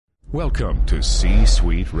Welcome to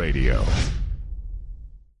C-Suite Radio.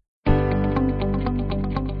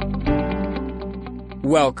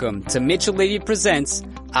 Welcome to Mitchell Levy Presents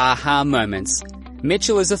Aha Moments.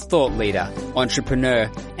 Mitchell is a thought leader, entrepreneur,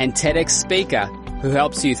 and TEDx speaker who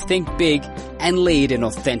helps you think big and lead an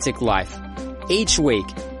authentic life. Each week,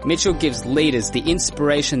 Mitchell gives leaders the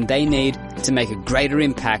inspiration they need to make a greater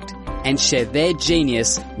impact and share their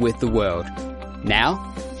genius with the world.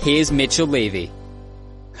 Now, here's Mitchell Levy.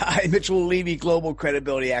 Hi, Mitchell Levy, global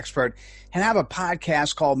credibility expert, and I have a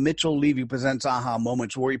podcast called Mitchell Levy Presents Aha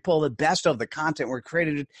Moments, where we pull the best of the content we're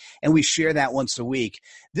created and we share that once a week.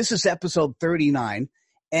 This is episode 39,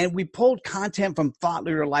 and we pulled content from Thought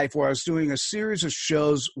Leader Life, where I was doing a series of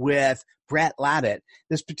shows with Brett Labbitt.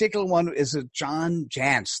 This particular one is a John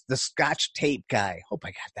Jantsch, the Scotch tape guy. Hope I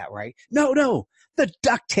got that right. No, the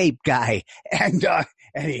duct tape guy. And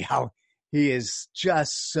anyhow, he is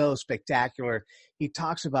just so spectacular. He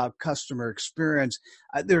talks about customer experience.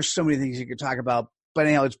 There's so many things you could talk about. But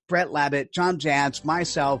anyhow, it's Brett Labbitt, John Jantsch,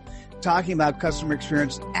 myself, talking about customer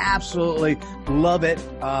experience. Absolutely love it.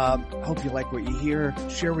 Hope you like what you hear.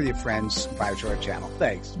 Share with your friends. Subscribe to our channel.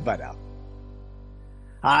 Thanks. Bye now.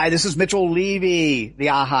 Hi, this is Mitchell Levy, the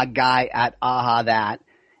AHA guy at AHA That.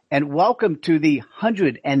 And welcome to the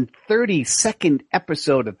 132nd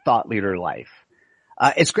episode of Thought Leader Life.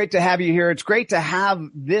 It's great to have you here. It's great to have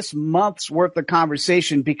this month's worth of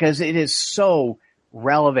conversation because it is so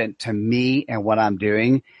relevant to me and what I'm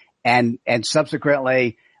doing. And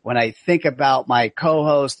subsequently, when I think about my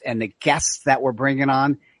co-host and the guests that we're bringing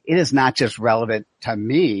on, it is not just relevant to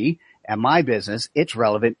me and my business. It's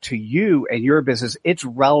relevant to you and your business. It's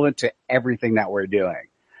relevant to everything that we're doing.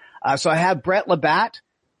 So I have Brett Labbitt,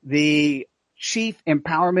 the Chief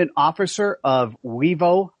Empowerment Officer of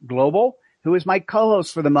Wevo Global, who is my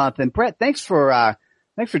co-host for the month. And Brett, thanks for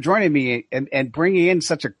joining me and bringing in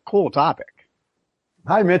such a cool topic.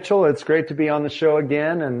 Hi, Mitchell. It's great to be on the show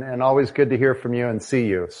again and always good to hear from you and see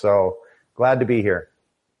you. So glad to be here.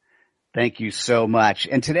 Thank you so much.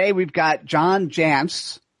 And today we've got John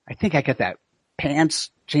Jantsch. I think I got that. Jantsch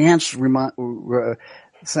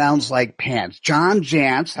sounds like pants. John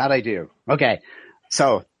Jantsch. How'd I do? Okay.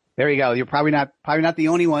 So there you go. You're probably not the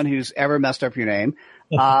only one who's ever messed up your name.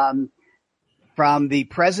 From the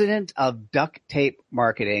president of Duct Tape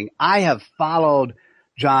Marketing. I have followed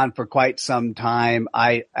John for quite some time.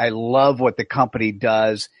 I love what the company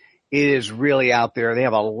does. It is really out there. They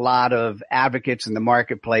have a lot of advocates in the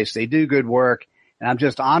marketplace. They do good work, and I'm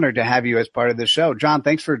just honored to have you as part of the show. John,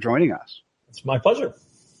 thanks for joining us. It's my pleasure.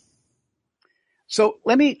 So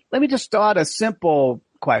let me just start a simple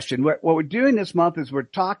question. What we're doing this month is we're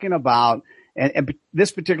talking about, and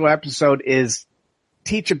this particular episode is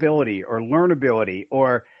teachability or learnability,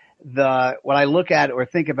 or what I look at or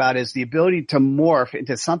think about is the ability to morph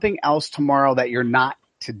into something else tomorrow that you're not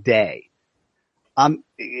today. Do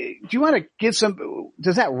you want to give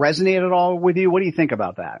does that resonate at all with you? What do you think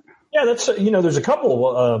about that? Yeah, that's, there's a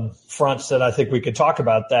couple fronts that I think we could talk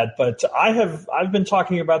about that, but I've been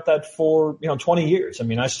talking about that for, 20 years. I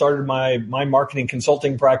mean, I started my marketing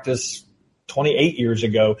consulting practice 28 years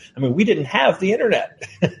ago. I mean, we didn't have the internet.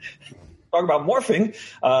 Talk about morphing,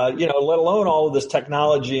 let alone all of this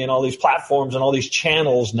technology and all these platforms and all these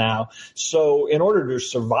channels now. So in order to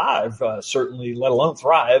survive, certainly, let alone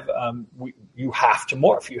thrive, you have to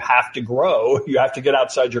morph. You have to grow. You have to get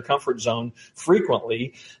outside your comfort zone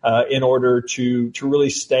frequently, in order to really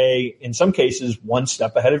stay, in some cases, one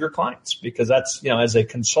step ahead of your clients. Because that's, as a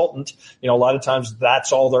consultant, a lot of times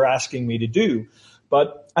that's all they're asking me to do.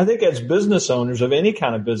 But I think as business owners of any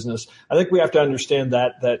kind of business, I think we have to understand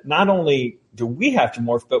that not only do we have to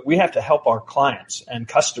morph, but we have to help our clients and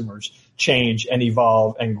customers change and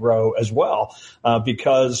evolve and grow as well.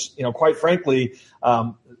 Because, quite frankly,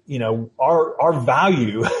 our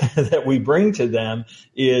value that we bring to them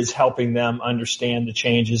is helping them understand the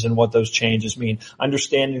changes and what those changes mean,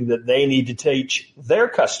 understanding that they need to teach their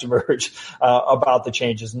customers about the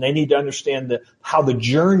changes, and they need to understand how the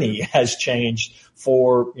journey has changed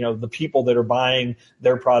for, the people that are buying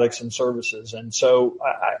their products and services. And so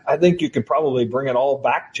I think you could probably bring it all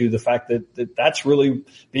back to the fact that that's really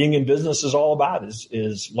being in business is all about,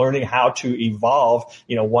 is learning how to evolve,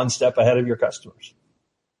 one step ahead of your customers.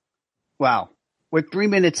 Wow. We're 3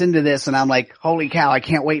 minutes into this and I'm like, holy cow, I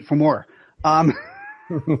can't wait for more. I'm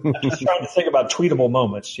just trying to think about tweetable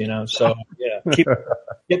moments, so yeah,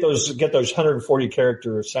 get those 140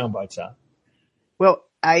 character sound bites out. Well,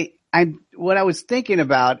 what I was thinking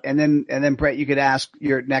about, and then Brett, you could ask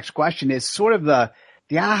your next question, is sort of the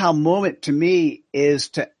aha moment to me is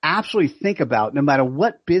to absolutely think about, no matter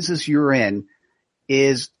what business you're in,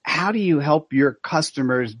 is how do you help your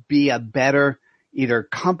customers be a better either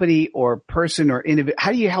company or person or individual?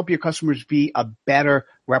 How do you help your customers be a better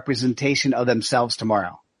representation of themselves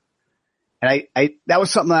tomorrow? And I that was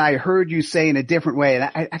something that I heard you say in a different way,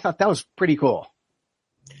 and I thought that was pretty cool.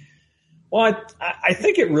 Well, I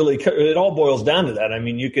think it all boils down to that. I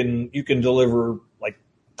mean, you can deliver like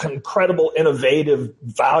incredible, innovative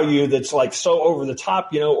value that's like so over the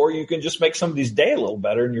top, or you can just make somebody's day a little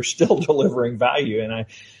better, and you're still delivering value. And I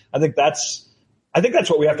think that's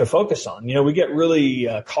what we have to focus on. We get really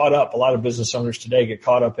caught up. A lot of business owners today get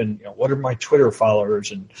caught up in, what are my Twitter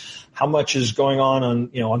followers and how much is going on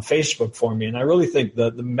Facebook for me. And I really think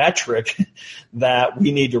the metric that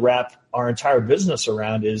we need to wrap our entire business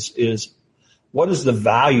around is what does the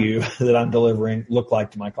value that I'm delivering look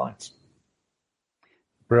like to my clients?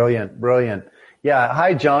 Brilliant. Yeah.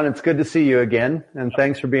 Hi, John. It's good to see you again. And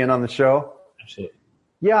thanks for being on the show. Absolutely.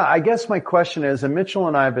 Yeah, I guess my question is, and Mitchell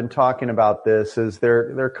and I have been talking about this, is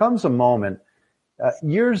there comes a moment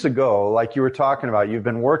years ago, like you were talking about, you've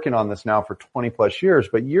been working on this now for 20 plus years,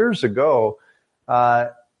 but years ago,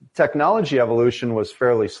 technology evolution was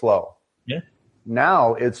fairly slow. Yeah.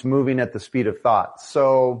 Now it's moving at the speed of thought.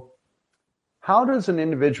 So how does an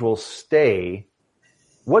individual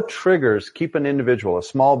what triggers keep an individual, a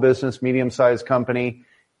small business, medium-sized company,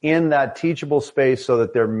 in that teachable space so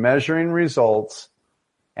that they're measuring results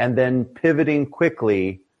and then pivoting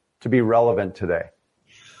quickly to be relevant today?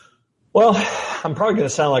 Well, I'm probably going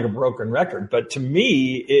to sound like a broken record, but to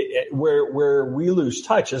me, where we lose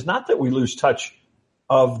touch is not that we lose touch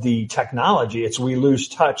of the technology. It's we lose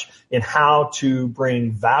touch in how to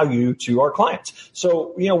bring value to our clients.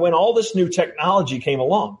 So, when all this new technology came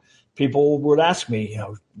along, people would ask me,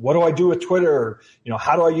 what do I do with Twitter?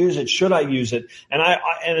 How do I use it? Should I use it?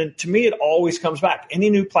 And to me, it always comes back. Any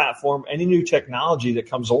new platform, any new technology that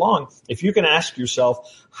comes along, if you can ask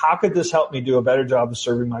yourself, how could this help me do a better job of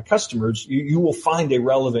serving my customers? You will find a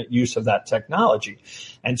relevant use of that technology.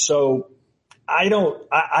 And so I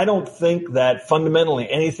don't think that fundamentally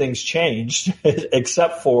anything's changed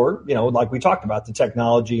except for, like we talked about, the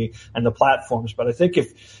technology and the platforms. But I think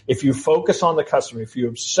if you focus on the customer, if you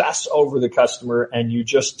obsess over the customer and you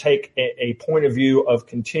just take a point of view of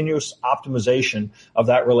continuous optimization of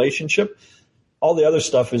that relationship, all the other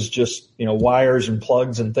stuff is just, wires and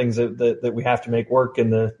plugs and things that we have to make work in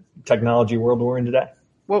the technology world we're in today.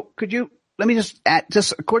 Well, let me just add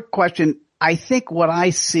just a quick question. I think what I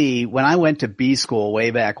see when I went to B school way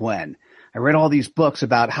back when, I read all these books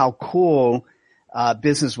about how cool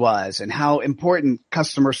business was and how important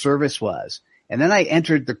customer service was. And then I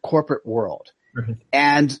entered the corporate world. Mm-hmm.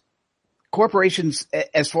 And corporations,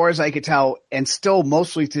 as far as I could tell, and still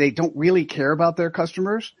mostly today, don't really care about their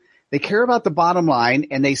customers. They care about the bottom line,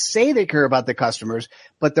 and they say they care about the customers,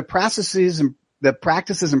 but the practices and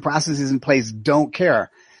processes in place don't care.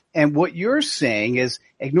 And what you're saying is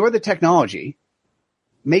ignore the technology,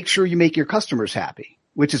 make sure you make your customers happy,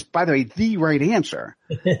 which is, by the way, the right answer.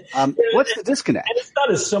 What's the disconnect? And it's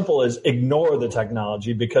not as simple as ignore the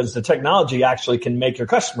technology, because the technology actually can make your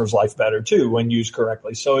customer's life better too when used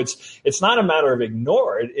correctly. So it's not a matter of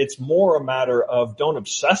ignore it. It's more a matter of don't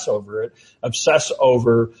obsess over it. Obsess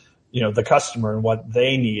over, the customer and what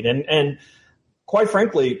they need. And quite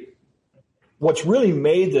frankly, what's really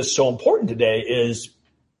made this so important today is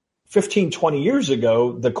 15, 20 years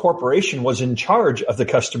ago, the corporation was in charge of the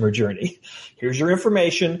customer journey. Here's your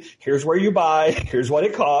information. Here's where you buy. Here's what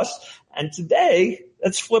it costs. And today,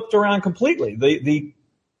 that's flipped around completely. The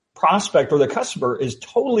prospect or the customer is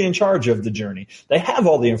totally in charge of the journey. They have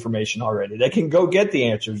all the information already. They can go get the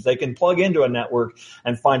answers. They can plug into a network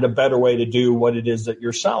and find a better way to do what it is that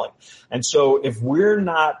you're selling. And so if we're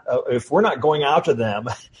not going out to them,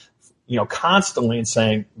 constantly and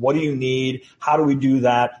saying, what do you need? How do we do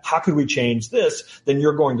that? How could we change this? Then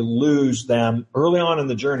you're going to lose them early on in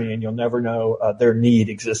the journey, and you'll never know their need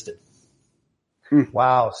existed.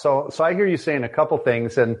 Wow. So I hear you saying a couple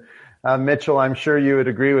things, and Mitchell, I'm sure you would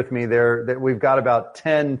agree with me there that we've got about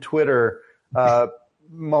 10 Twitter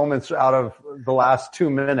moments out of the last 2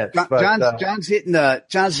 minutes. John's hitting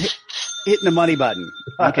the money button.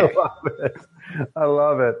 Okay. I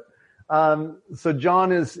love it. So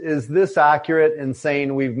John, is this accurate in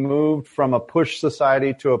saying we've moved from a push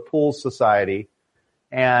society to a pull society?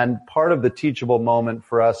 And part of the teachable moment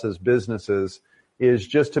for us as businesses is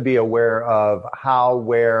just to be aware of how,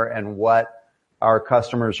 where, and what our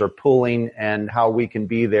customers are pulling and how we can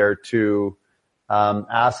be there to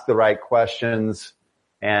ask the right questions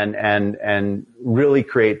and really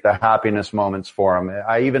create the happiness moments for them.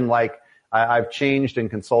 I've changed and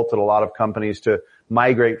consulted a lot of companies to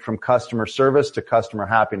migrate from customer service to customer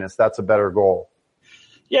happiness. That's a better goal.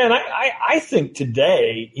 Yeah, and I think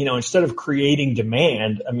today, instead of creating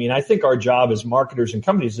demand, I think our job as marketers and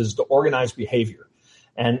companies is to organize behavior.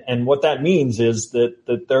 And what that means is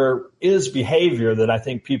that there is behavior that I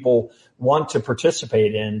think people want to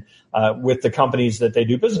participate in with the companies that they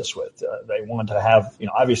do business with. They want to have,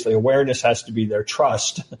 obviously awareness has to be there,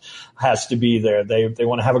 trust has to be there. They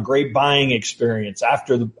want to have a great buying experience.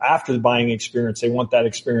 After the buying experience, they want that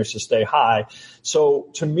experience to stay high. So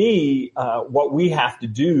to me, what we have to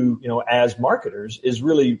do, as marketers is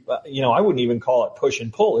really, I wouldn't even call it push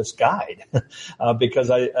and pull, it's guide,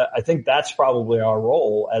 because I think that's probably our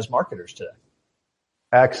role as marketers today.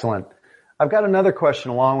 Excellent. I've got another question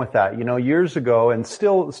along with that. Years ago and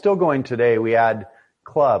still going today, we had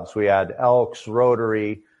clubs. We had Elks,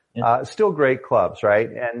 Rotary, still great clubs, right?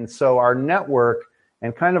 And so our network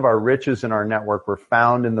and kind of our riches in our network were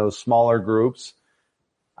found in those smaller groups.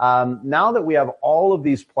 Now that we have all of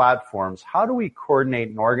these platforms, how do we coordinate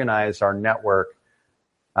and organize our network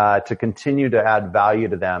to continue to add value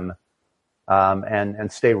to them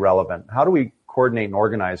and stay relevant? How do we coordinate and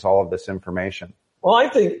organize all of this information? Well, I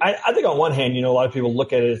think on one hand, a lot of people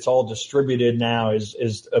look at it, it's all distributed now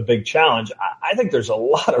is a big challenge. I think there's a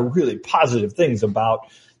lot of really positive things about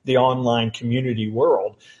the online community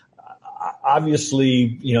world.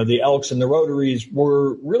 Obviously, the Elks and the Rotaries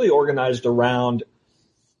were really organized around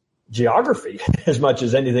geography as much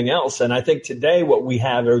as anything else. And I think today what we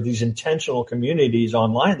have are these intentional communities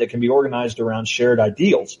online that can be organized around shared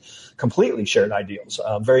ideals, completely shared ideals,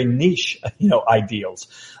 very niche, ideals.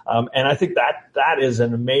 And I think that is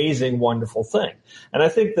an amazing, wonderful thing. And I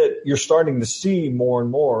think that you're starting to see more and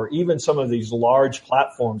more, even some of these large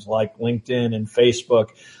platforms like LinkedIn and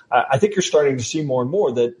Facebook. I think you're starting to see more and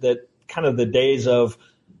more that kind of the days of,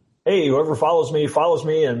 hey, whoever follows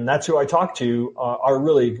me, and that's who I talk to, are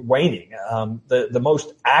really waning. The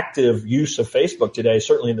most active use of Facebook today,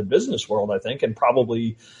 certainly in the business world, I think, and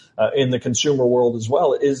probably in the consumer world as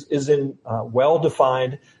well, is in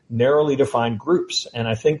well-defined, narrowly defined groups. And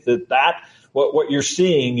I think that what you're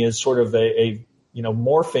seeing is sort of a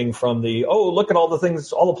morphing from the, look at all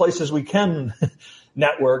the places we can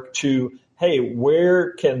network to, hey,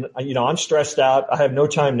 where can, I'm stressed out. I have no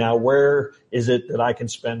time now. Where is it that I can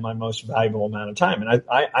spend my most valuable amount of time? And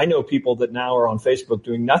I know people that now are on Facebook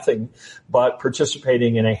doing nothing but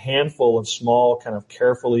participating in a handful of small, kind of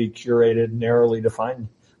carefully curated, narrowly defined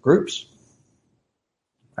groups.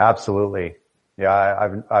 Absolutely.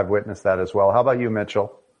 Yeah, I've witnessed that as well. How about you,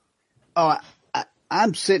 Mitchell? Oh,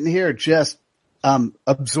 I'm sitting here just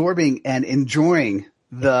absorbing and enjoying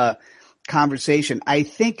the conversation. I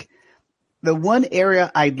think the one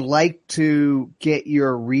area I'd like to get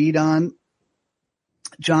your read on,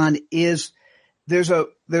 John, is there's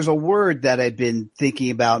a word that I've been thinking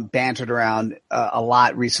about, bantered around a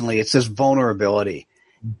lot recently. It says vulnerability.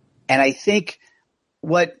 And I think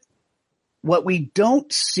what we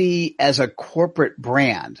don't see as a corporate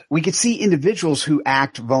brand, we could see individuals who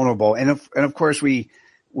act vulnerable. And of course we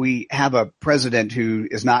have a president who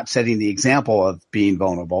is not setting the example of being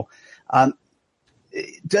vulnerable.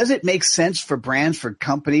 Does it make sense for brands, for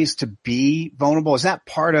companies to be vulnerable? Is that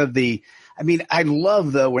part of I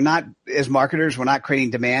love though, we're not, as marketers, we're not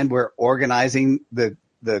creating demand. We're organizing the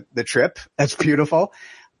trip. That's beautiful.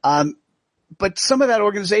 But some of that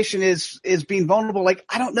organization is being vulnerable. Like,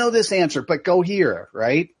 I don't know this answer, but go here,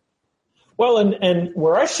 right? Well, and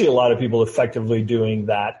where I see a lot of people effectively doing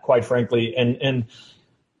that, quite frankly, and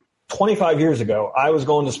 25 years ago, I was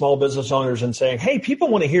going to small business owners and saying, hey, people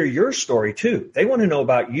want to hear your story too. They want to know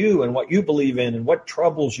about you and what you believe in and what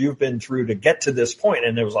troubles you've been through to get to this point.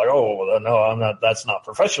 And it was like, oh, no, I'm not, that's not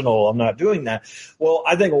professional. I'm not doing that. Well,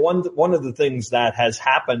 I think one of the things that has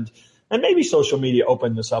happened, and maybe social media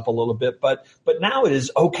opened this up a little bit, but now it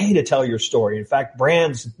is okay to tell your story. In fact,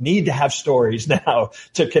 brands need to have stories now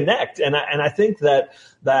to connect. And I think that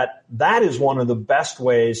is one of the best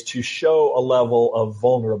ways to show a level of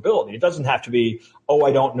vulnerability. It doesn't have to be, oh,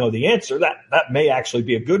 I don't know the answer. That may actually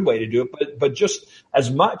be a good way to do it, but just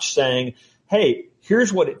as much saying, hey,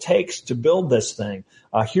 here's what it takes to build this thing.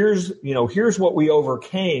 Here's what we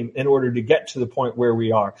overcame in order to get to the point where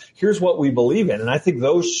we are. Here's what we believe in. And I think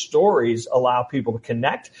those stories allow people to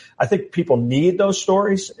connect. I think people need those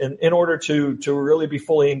stories in order to really be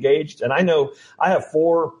fully engaged. And I know I have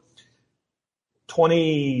 4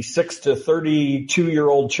 26 to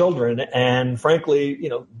 32-year-old children, and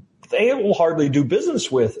frankly, they will hardly do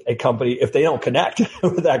business with a company if they don't connect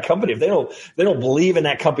with that company. If they don't believe in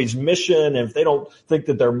that company's mission, and if they don't think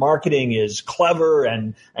that their marketing is clever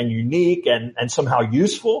and unique and somehow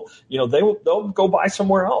useful, they'll go buy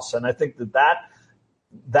somewhere else. And I think that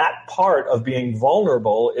that part of being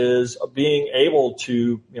vulnerable is being able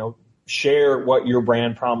to, share what your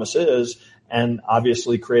brand promise is and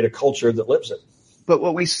obviously create a culture that lives it. But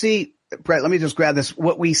what we see, Brett, let me just grab this.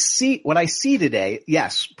 What I see today,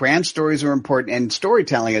 yes, brand stories are important and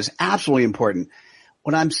storytelling is absolutely important.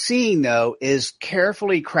 What I'm seeing though is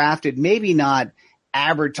carefully crafted, maybe not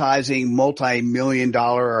advertising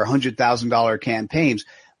multi-million-dollar or $100,000 campaigns,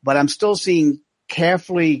 but I'm still seeing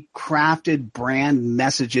carefully crafted brand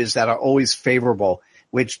messages that are always favorable,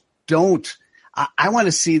 which I want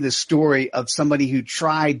to see the story of somebody who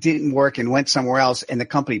tried, didn't work, and went somewhere else, and the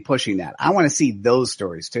company pushing that. I want to see those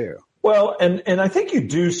stories too. Well, and I think you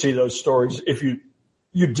do see those stories if you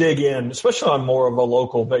dig in, especially on more of a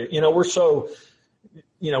local. But we're so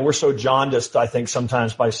jaundiced, I think,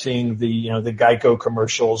 sometimes by seeing the Geico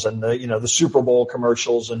commercials and the Super Bowl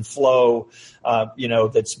commercials and flow,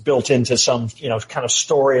 that's built into some kind of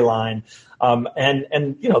storyline.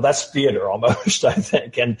 And that's theater almost, I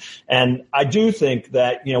think. And I do think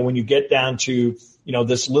that, when you get down to,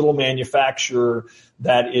 this little manufacturer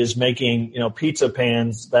that is making, pizza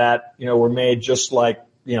pans that, were made just like,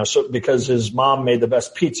 so because his mom made the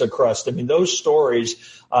best pizza crust. I mean, those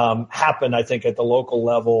stories, happen, I think, at the local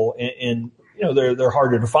level they're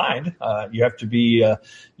harder to find. You have to be,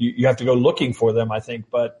 you have to go looking for them, I think,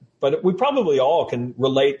 but we probably all can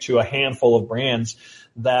relate to a handful of brands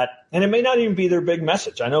and it may not even be their big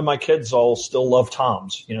message. I know my kids all still love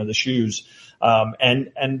Tom's, the shoes.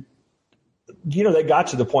 And they got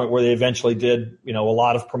to the point where they eventually did, a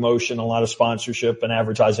lot of promotion, a lot of sponsorship and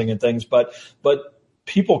advertising and things, but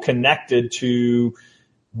people connected to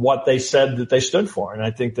what they said that they stood for. And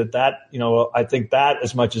I think that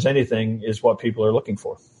as much as anything is what people are looking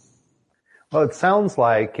for. Well, it sounds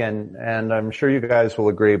like, and I'm sure you guys will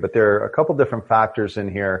agree, but there are a couple different factors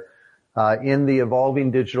in here. In the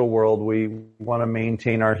evolving digital world, we want to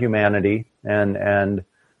maintain our humanity and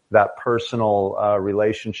that personal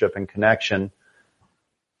relationship and connection.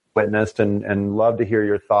 Witnessed and love to hear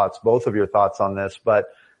your thoughts, both of your thoughts on this. But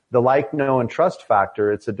the like, know, and trust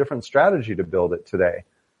factor, it's a different strategy to build it today.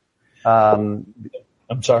 I'm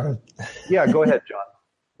sorry. Yeah, go ahead, John.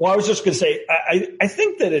 Well, I was just going to say, I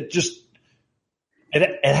think that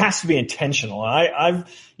it has to be intentional. I've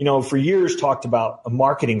for years talked about a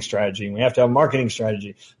marketing strategy, and we have to have a marketing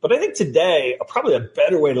strategy. But I think today, probably a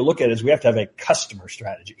better way to look at it is we have to have a customer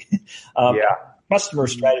strategy. Customer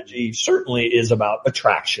strategy certainly is about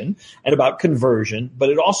attraction and about conversion, but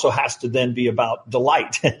it also has to then be about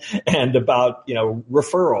delight and about,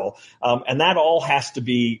 referral. And that all has to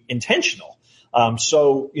be intentional.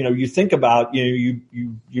 So, you think about, you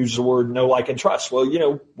use the word know, like, and trust.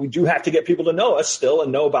 Well, we do have to get people to know us still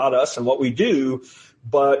and know about us and what we do.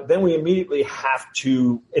 But then we immediately have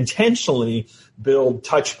to intentionally build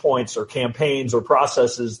touch points or campaigns or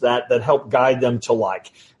processes that help guide them to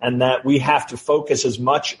like, and that we have to focus as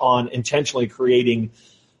much on intentionally creating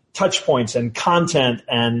touch points and content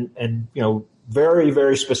and very,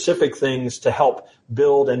 very specific things to help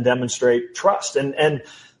build and demonstrate trust. And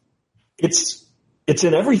it's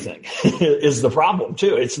in everything is the problem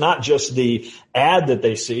too. It's not just the ad that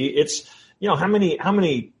they see. It's, how many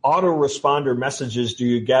autoresponder messages do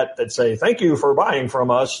you get that say, thank you for buying from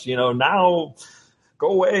us, now go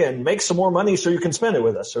away and make some more money so you can spend it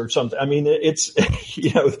with us or something. I mean, it's,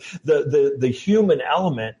 the human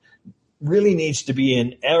element really needs to be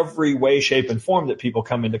in every way, shape, and form that people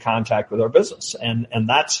come into contact with our business. And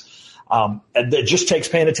that's, it just takes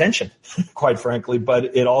paying attention, quite frankly,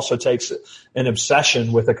 but it also takes an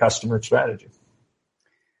obsession with a customer strategy.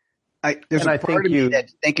 There's a part of me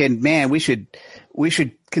that's thinking, man, we should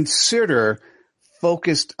consider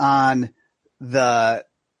focused on the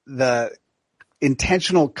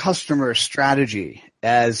intentional customer strategy,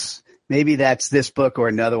 as maybe that's this book or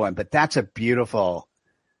another one, but that's a beautiful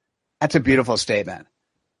statement.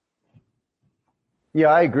 Yeah,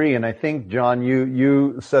 I agree. And I think, John,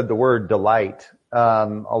 you said the word delight. A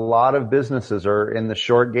lot of businesses are in the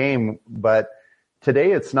short game, but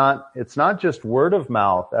today it's not just word of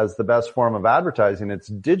mouth as the best form of advertising. It's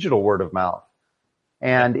digital word of mouth.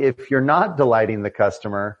 And if you're not delighting the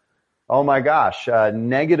customer, oh my gosh,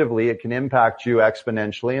 negatively it can impact you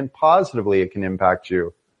exponentially, and positively it can impact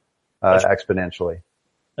you exponentially.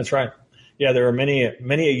 That's right. Yeah, there are many a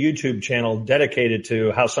YouTube channel dedicated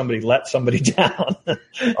to how somebody let somebody down.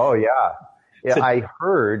 Oh yeah. Yeah, I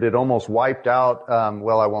heard it almost wiped out, I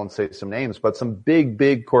won't say some names, but some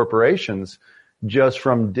big corporations just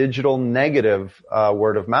from digital negative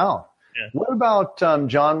word of mouth. Yeah. What about,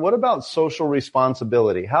 John, what about social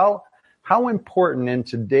responsibility? How important in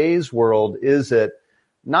today's world is it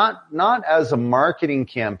not as a marketing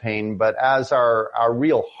campaign, but as our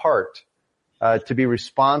real heart, to be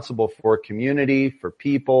responsible for community, for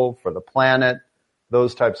people, for the planet,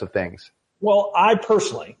 those types of things? Well, I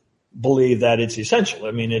personally believe that it's essential.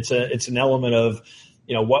 I mean, it's an element of,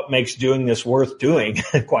 what makes doing this worth doing,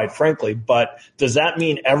 quite frankly. But does that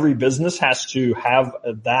mean every business has to have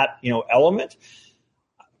that, element?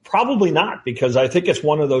 Probably not, because I think it's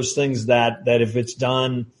one of those things that if it's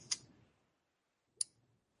done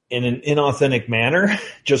in an inauthentic manner,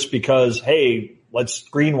 just because, hey, let's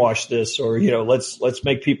greenwash this, or, let's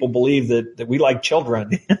make people believe that we like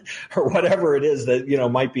children or whatever it is that,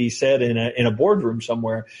 might be said in a boardroom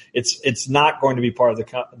somewhere. It's not going to be part of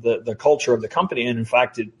the culture of the company. And in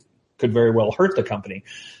fact, it could very well hurt the company.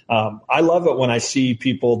 I love it when I see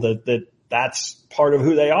people that's part of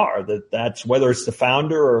who they are, that's whether it's the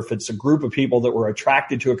founder or if it's a group of people that were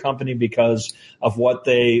attracted to a company because of what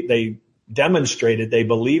they demonstrated they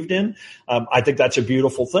believed in. I think that's a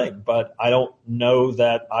beautiful thing, but I don't know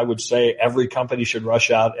that I would say every company should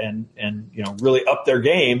rush out and really up their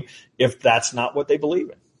game if that's not what they believe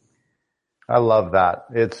in. I love that.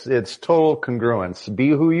 It's total congruence. Be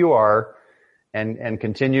who you are and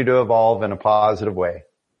continue to evolve in a positive way.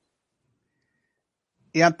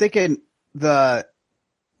 Yeah, I'm thinking the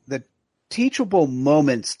teachable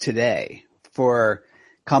moments today for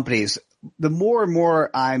companies, the more and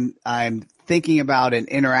more I'm thinking about and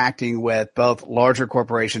interacting with both larger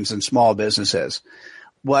corporations and small businesses,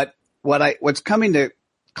 what's coming to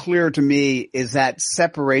clear to me is that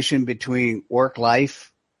separation between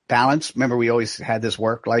work-life balance. Remember, we always had this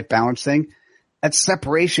work-life balance thing. That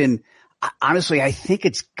separation, honestly, I think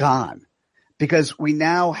it's gone, because we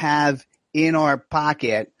now have in our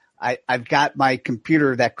pocket, I've got my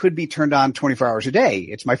computer that could be turned on 24 hours a day.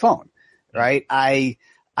 It's my phone, right? I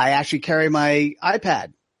actually carry my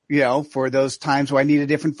iPad, for those times where I need a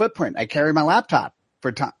different footprint. I carry my laptop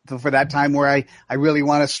for that time where I really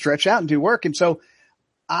want to stretch out and do work. And so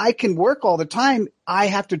I can work all the time. I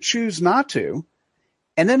have to choose not to.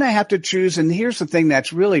 And then I have to choose. And here's the thing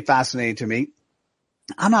that's really fascinating to me.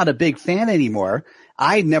 I'm not a big fan anymore.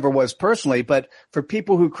 I never was personally, but for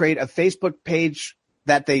people who create a Facebook page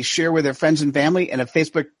that they share with their friends and family and a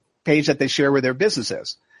Facebook page that they share with their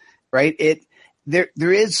businesses, right? There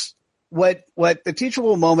is what the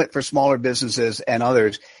teachable moment for smaller businesses and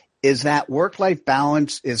others is that work-life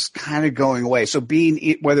balance is kind of going away. So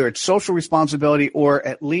whether it's social responsibility or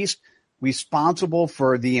at least responsible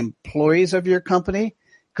for the employees of your company,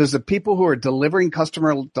 because the people who are delivering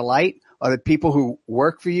customer delight are the people who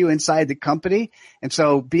work for you inside the company. And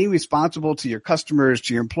so being responsible to your customers,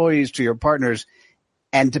 to your employees, to your partners,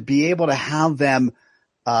 and to be able to have them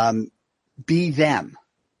be them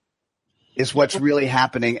is what's really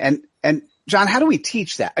happening. And John, how do we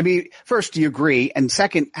teach that? I mean, first, do you agree? And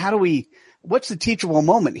second, what's the teachable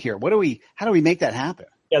moment here? How do we make that happen?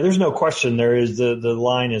 Yeah, there's no question. There is the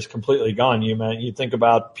line is completely gone. You think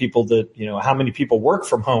about people that, how many people work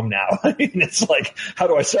from home now? I mean, it's like, how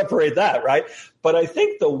do I separate that? Right. But I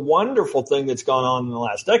think the wonderful thing that's gone on in the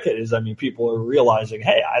last decade is, people are realizing,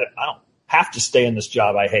 hey, I don't have to stay in this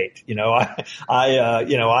job I hate.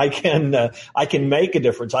 I can make a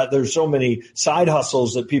difference. There's so many side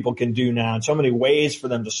hustles that people can do now, and so many ways for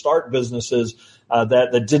them to start businesses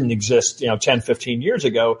that didn't exist, 10, 15 years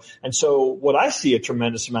ago. And so what I see a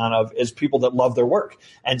tremendous amount of is people that love their work.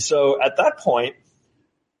 And so at that point,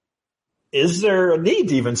 is there a need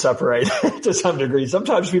to even separate to some degree?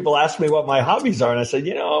 Sometimes people ask me what my hobbies are, and I say,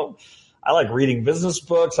 I like reading business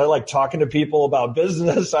books. I like talking to people about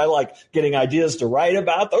business. I like getting ideas to write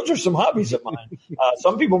about. Those are some hobbies of mine.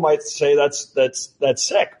 Some people might say that's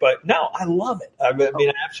sick, but no, I love it. I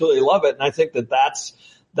absolutely love it. And I think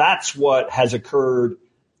that's what has occurred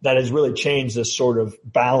that has really changed this sort of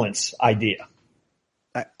balance idea.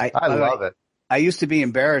 I love it. I used to be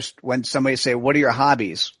embarrassed when somebody say, "What are your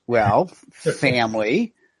hobbies?" Well,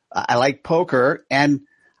 family. I like poker, and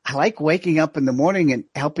I like waking up in the morning and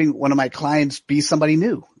helping one of my clients be somebody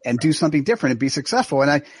new and do something different and be successful.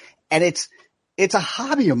 And it's a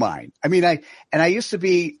hobby of mine. I used to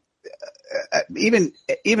be, even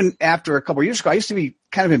after a couple of years ago, I used to be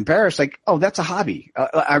kind of embarrassed. Like, oh, that's a hobby.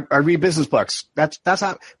 I read business books. That's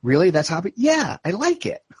really hobby. Yeah. I like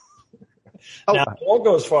it. Now, I won't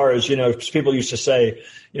go as far as, people used to say,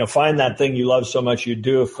 find that thing you love so much you'd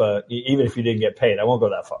do even if you didn't get paid. I won't go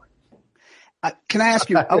that far. Can I ask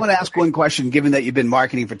you, I want to ask one question, given that you've been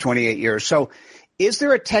marketing for 28 years. So is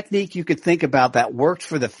there a technique you could think about that worked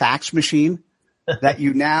for the fax machine that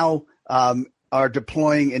you now are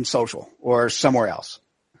deploying in social or somewhere else?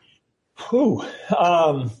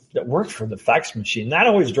 That worked for the fax machine. That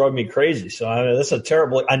always drove me crazy. So that's a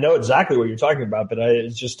terrible, I know exactly what you're talking about, but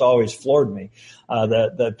it's just always floored me,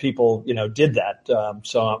 that people, did that.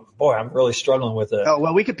 I'm really struggling with it. Oh,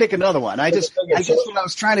 well, we could pick another one. I guess what I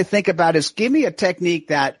was trying to think about is give me a technique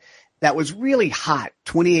that was really hot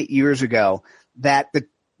 28 years ago that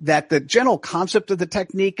the general concept of the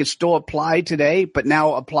technique is still applied today, but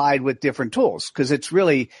now applied with different tools. Cause it's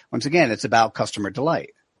really, once again, it's about customer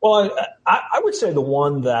delight. Well, I would say the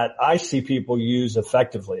one that I see people use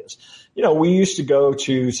effectively is, we used to go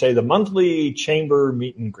to, say, the monthly chamber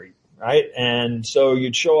meet and greet, right? And so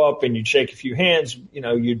you'd show up and you'd shake a few hands,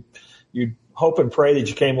 you'd hope and pray that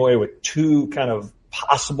you came away with two kind of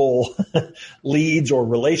possible leads or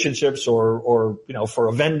relationships or for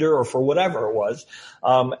a vendor or for whatever it was.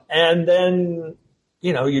 And then,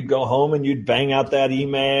 you'd go home and you'd bang out that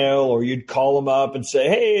email or you'd call them up and say,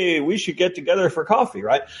 hey, we should get together for coffee,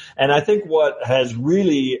 right? And I think what has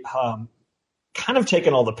really kind of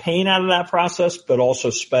taken all the pain out of that process, but also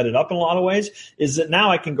sped it up in a lot of ways, is that now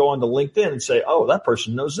I can go onto LinkedIn and say, oh, that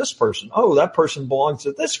person knows this person. Oh, that person belongs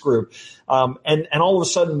to this group. And all of a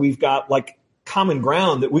sudden we've got like common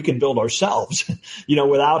ground that we can build ourselves,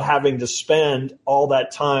 without having to spend all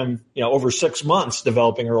that time, over 6 months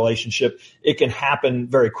developing a relationship. It can happen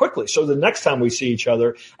very quickly. So the next time we see each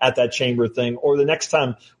other at that chamber thing, or the next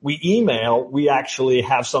time we email, we actually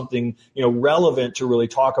have something, relevant to really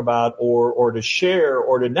talk about or to share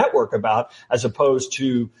or to network about, as opposed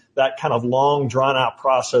to that kind of long drawn out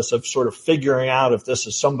process of sort of figuring out if this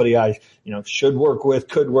is somebody I, should work with,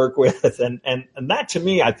 could work with. And that to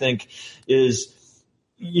me, I think is,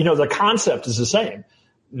 the concept is the same.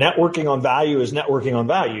 Networking on value is networking on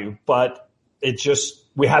value, but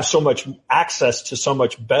we have so much access to so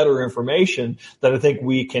much better information that I think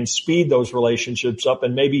we can speed those relationships up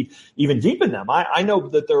and maybe even deepen them. I know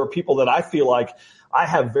that there are people that I feel like I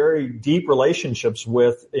have very deep relationships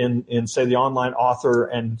with in say the online author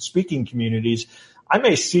and speaking communities. I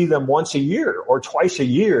may see them once a year or twice a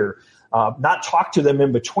year, not talk to them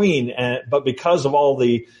in between, but because of all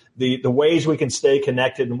the ways we can stay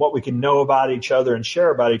connected and what we can know about each other and share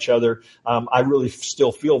about each other, I really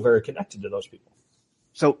still feel very connected to those people.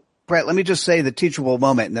 So, Brett, let me just say the teachable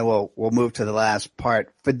moment, and then we'll move to the last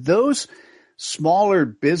part. For those smaller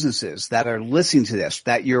businesses that are listening to this,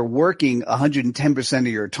 that you're working 110% of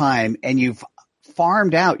your time and you've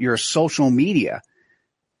farmed out your social media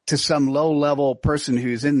to some low-level person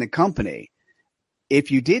who's in the company,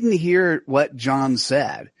 if you didn't hear what John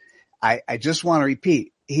said, I just want to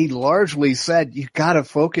repeat. He largely said you got to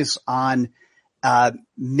focus on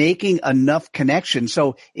making enough connections.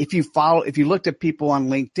 So if you looked at people on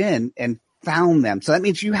LinkedIn and found them, so that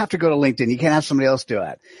means you have to go to LinkedIn. You can't have somebody else do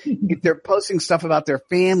it. If they're posting stuff about their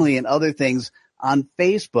family and other things on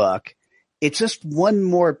Facebook, it's just one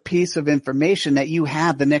more piece of information that you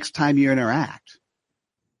have the next time you interact.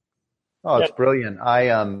 Oh, it's brilliant.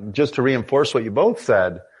 Just to reinforce what you both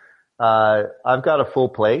said, I've got a full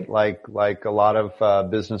plate, like a lot of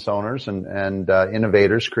business owners and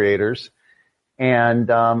innovators, creators. And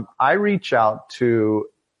I reach out to,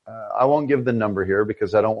 I won't give the number here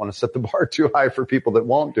because I don't want to set the bar too high for people that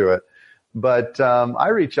won't do it. But I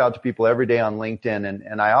reach out to people every day on LinkedIn,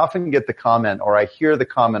 and I often get the comment, or I hear the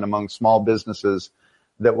comment among small businesses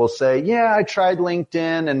that will say, yeah, I tried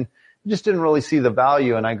LinkedIn and just didn't really see the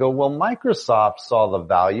value. And I go, well, Microsoft saw the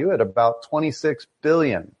value at about 26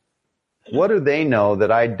 billion. What do they know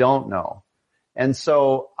that I don't know? And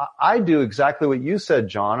so I do exactly what you said,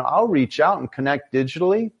 John. I'll reach out and connect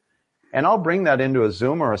digitally, and I'll bring that into a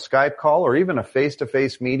Zoom or a Skype call or even a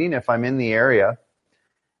face-to-face meeting if I'm in the area.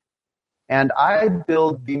 And I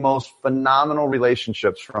build the most phenomenal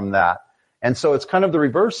relationships from that. And so it's kind of the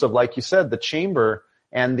reverse of, like you said, the chamber,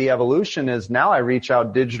 and the evolution is now I reach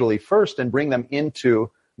out digitally first and bring them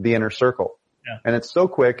into the inner circle. Yeah. And it's so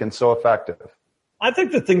quick and so effective. I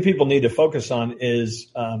think the thing people need to focus on is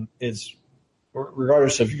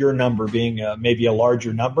regardless of your number being maybe a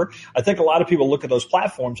larger number, I think a lot of people look at those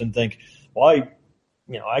platforms and think, well,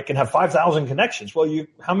 I can have 5,000 connections. Well,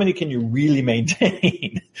 how many can you really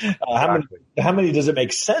maintain? How many does it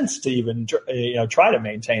make sense to even try to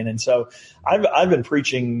maintain? And so I've been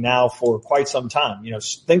preaching now for quite some time.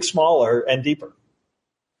 Think smaller and deeper.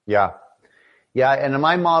 Yeah. Yeah, and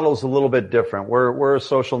my model is a little bit different. We're a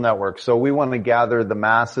social network, so we want to gather the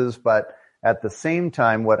masses, but at the same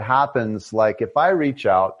time, what happens, like if I reach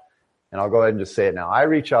out, and I'll go ahead and just say it now, I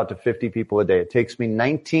reach out to 50 people a day. It takes me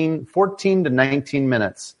 14 to 19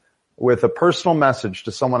 minutes with a personal message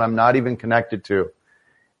to someone I'm not even connected to.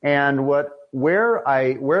 And where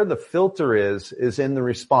the filter is in the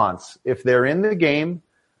response. If they're in the game,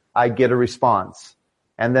 I get a response.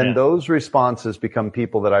 And then Yeah. those responses become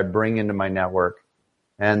people that I bring into my network.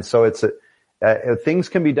 And so things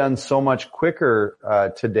can be done so much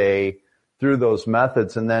quicker today through those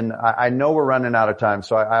methods. And then I know we're running out of time,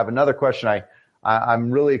 so I have another question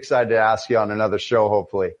I'm really excited to ask you on another show,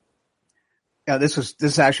 hopefully. Yeah,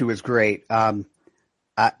 this actually was great. I'll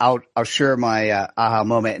share my aha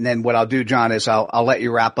moment, and then what I'll do, John, is I'll let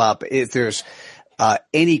you wrap up. If there's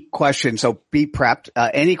any question, so be prepped.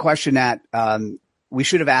 Any question that we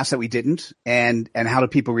should have asked that we didn't, and how do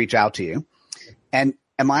people reach out to you? And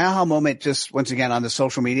my aha moment, just once again on the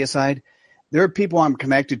social media side, there are people I'm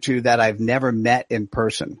connected to that I've never met in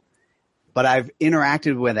person, but I've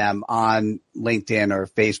interacted with them on LinkedIn or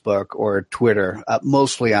Facebook or Twitter,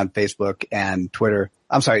 mostly on Facebook and Twitter.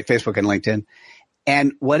 I'm sorry, Facebook and LinkedIn.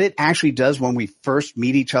 And what it actually does when we first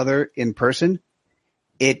meet each other in person,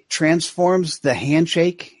 it transforms the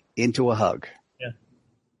handshake into a hug.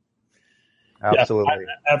 Absolutely. Yeah,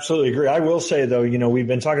 I absolutely agree. I will say though, we've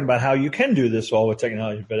been talking about how you can do this all with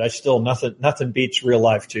technology, but I still nothing beats real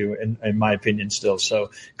life too, in my opinion still.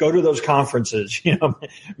 So go to those conferences,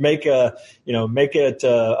 make it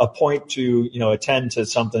a point to, attend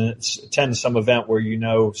some event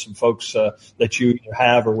where, some folks, that you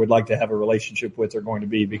have or would like to have a relationship with are going to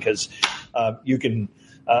be, because, you can,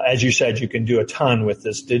 as you said, you can do a ton with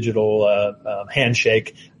this digital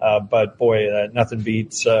handshake, but boy, nothing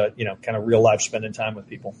beats kind of real life spending time with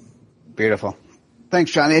people. Beautiful.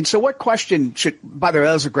 Thanks, John. And so what question by the way,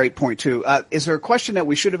 that was a great point too. Is there a question that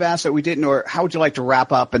we should have asked that we didn't, or how would you like to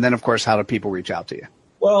wrap up? And then of course, how do people reach out to you?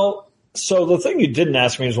 Well, so the thing you didn't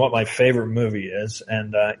ask me is what my favorite movie is.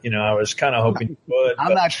 And, I was kind of hoping you would.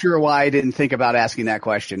 I'm not sure why I didn't think about asking that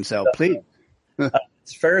question. So please.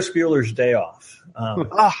 It's Ferris Bueller's Day Off.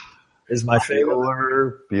 Is my favorite.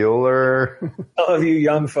 Bueller. All of you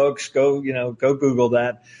young folks, go Google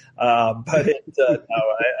that. But I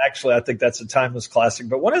think that's a timeless classic.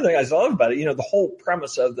 But one of the things I love about it, the whole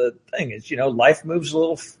premise of the thing is, life moves a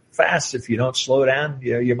little fast. If you don't slow down,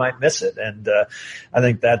 you might miss it. And I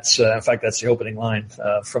think that's, in fact, that's the opening line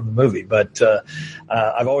from the movie. But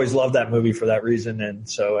I've always loved that movie for that reason. And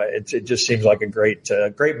so it just seems like a great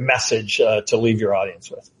message to leave your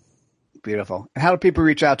audience with. Beautiful. And how do people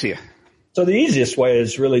reach out to you? So the easiest way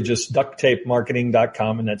is really just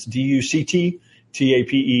ducttapemarketing.com, and that's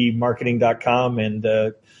DUCTTAPE marketing.com. And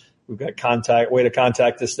we've got way to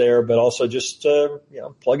contact us there, but also just,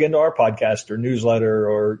 plug into our podcast or newsletter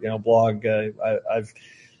or, blog. I've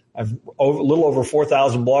a little over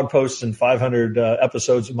 4,000 blog posts and 500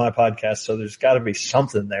 episodes of my podcast. So there's got to be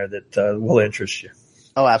something there that will interest you.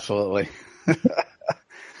 Oh, absolutely.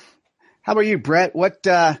 How about you, Brett?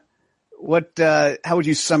 How would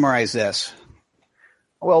you summarize this?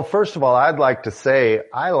 Well, first of all, I'd like to say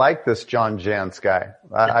I like this John Jantsch guy.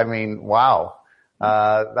 I mean, wow.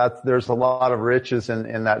 There's a lot of riches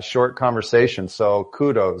in that short conversation. So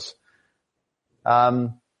kudos.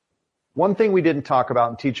 One thing we didn't talk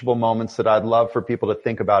about in Teachable Moments that I'd love for people to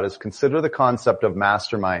think about is consider the concept of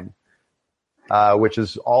mastermind, which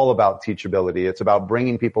is all about teachability. It's about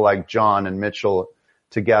bringing people like John and Mitchell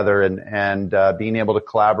together and being able to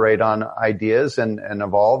collaborate on ideas and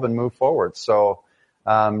evolve and move forward. So,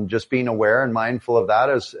 just being aware and mindful of that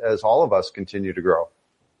as all of us continue to grow.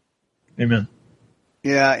 Amen.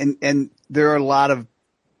 Yeah. And there are a lot of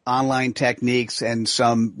online techniques and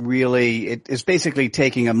some really, it's basically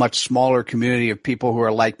taking a much smaller community of people who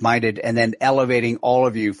are like-minded and then elevating all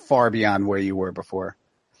of you far beyond where you were before.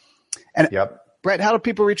 And yep. Brett, how do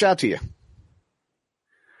people reach out to you?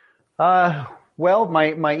 Well,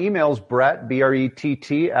 my email is Brett,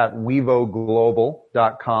 BRETT at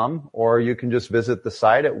wevoglobal.com, or you can just visit the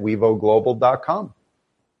site at wevoglobal.com.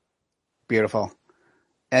 Beautiful.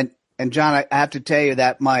 And John, I have to tell you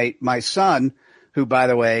that my son, who by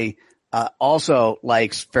the way, also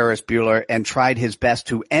likes Ferris Bueller and tried his best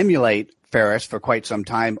to emulate Ferris for quite some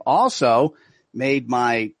time, also made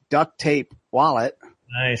my duct tape wallet.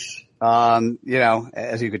 Nice.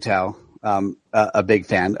 As you could tell. A big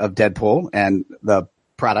fan of Deadpool and the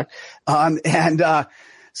product.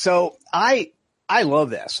 So I love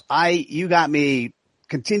this. You got me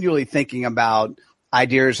continually thinking about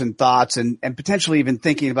ideas and thoughts and potentially even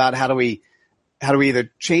thinking about how do we either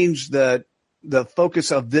change the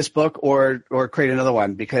focus of this book or create another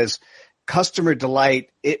one, because customer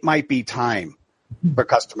delight, it might be time for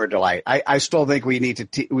customer delight. I still think we need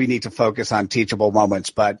to focus on teachable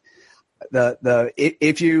moments, but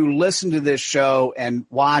if you listen to this show and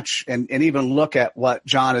watch and even look at what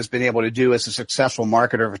John has been able to do as a successful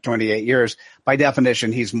marketer for 28 years, by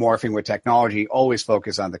definition, he's morphing with technology, always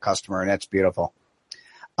focus on the customer, and that's beautiful.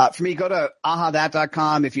 For me, go to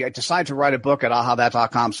ahathat.com. If you decide to write a book at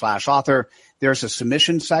ahathat.com/author, there's a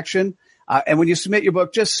submission section. And when you submit your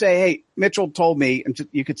book, just say, hey, Mitchell told me, and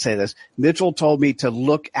you could say this, Mitchell told me to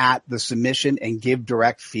look at the submission and give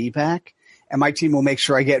direct feedback. And my team will make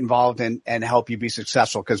sure I get involved and help you be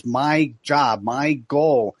successful. Because my job, my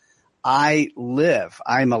goal,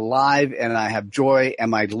 I'm alive and I have joy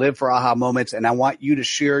and I live for aha moments. And I want you to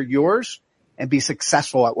share yours and be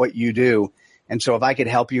successful at what you do. And so if I could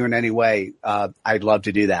help you in any way, I'd love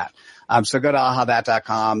to do that. So go to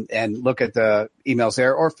ahathat.com and look at the emails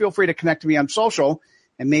there, or feel free to connect to me on social,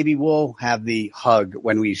 and maybe we'll have the hug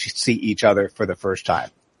when we see each other for the first time.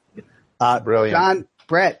 Brilliant. John,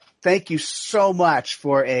 Brett, thank you so much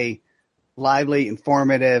for a lively,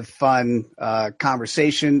 informative, fun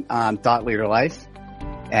conversation on Thought Leader Life.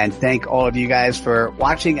 And thank all of you guys for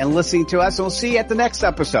watching and listening to us. And we'll see you at the next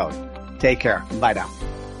episode. Take care. Bye now.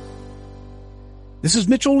 This is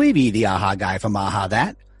Mitchell Levy, the AHA guy from Aha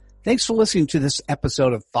That. Thanks for listening to this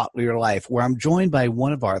episode of Thought Leader Life, where I'm joined by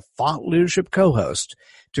one of our thought leadership co-hosts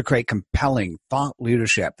to create compelling thought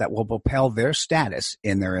leadership that will propel their status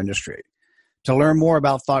in their industry. To learn more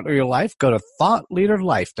about Thought Leader Life, go to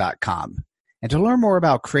thoughtleaderlife.com. And to learn more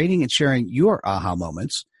about creating and sharing your aha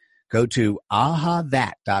moments, go to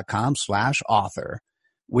ahathat.com/author,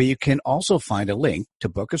 where you can also find a link to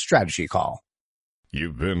book a strategy call.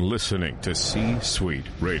 You've been listening to C-Suite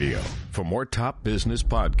Radio. For more top business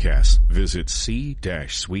podcasts, visit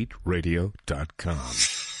c-suiteradio.com.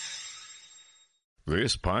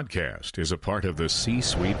 This podcast is a part of the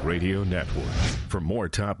C-Suite Radio Network. For more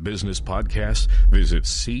top business podcasts, visit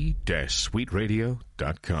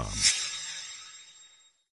c-suiteradio.com.